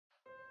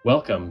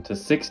Welcome to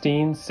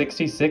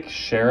 1666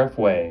 Sheriff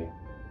Way.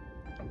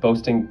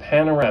 Boasting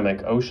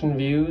panoramic ocean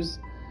views,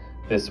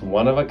 this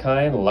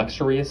one-of-a-kind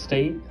luxury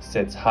estate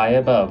sits high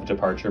above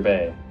Departure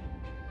Bay.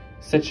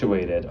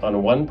 Situated on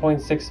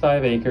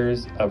 1.65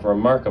 acres of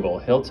remarkable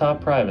hilltop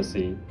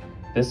privacy,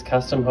 this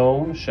custom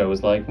home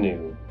shows like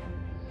new.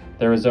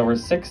 There is over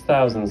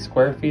 6,000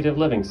 square feet of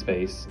living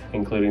space,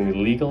 including the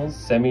legal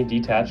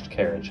semi-detached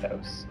carriage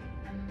house.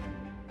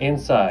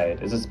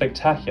 Inside is a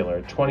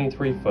spectacular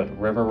 23-foot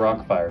river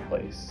rock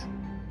fireplace,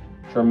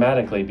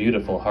 dramatically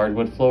beautiful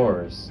hardwood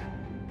floors,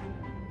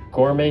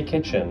 gourmet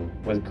kitchen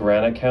with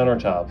granite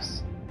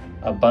countertops,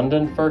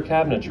 abundant fur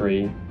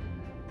cabinetry,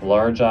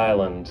 large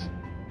island,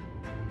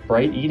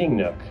 bright eating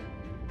nook,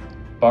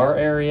 bar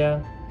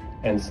area,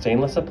 and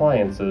stainless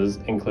appliances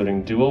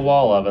including dual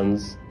wall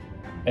ovens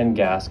and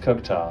gas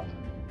cooktop.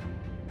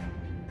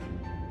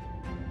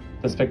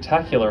 The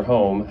spectacular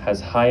home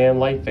has high-end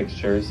light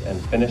fixtures and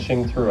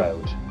finishing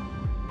throughout.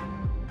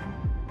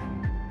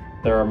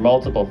 There are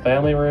multiple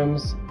family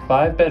rooms,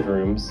 5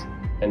 bedrooms,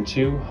 and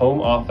 2 home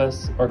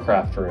office or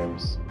craft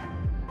rooms.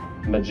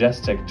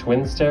 Majestic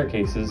twin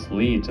staircases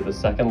lead to the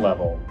second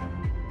level.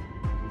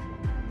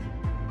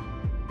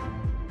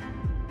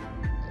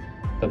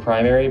 The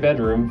primary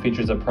bedroom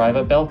features a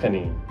private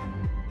balcony,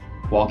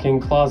 walk-in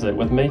closet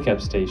with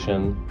makeup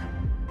station,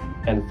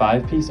 and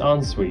 5-piece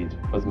ensuite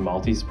with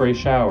multi-spray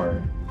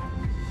shower,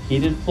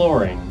 heated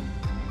flooring,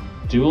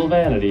 dual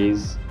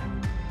vanities,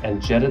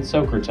 and jetted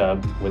soaker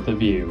tub with a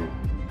view.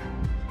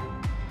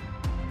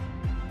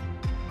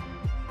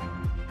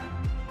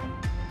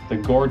 The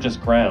gorgeous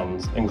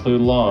grounds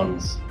include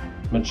lawns,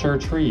 mature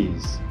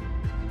trees,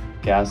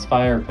 gas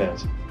fire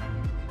pit,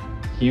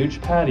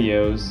 huge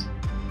patios,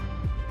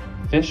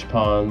 fish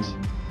pond,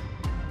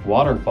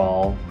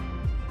 waterfall,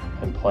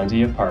 and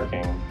plenty of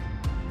parking.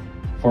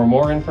 For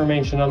more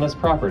information on this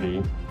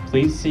property,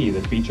 please see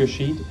the feature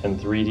sheet and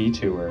 3D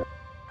tour.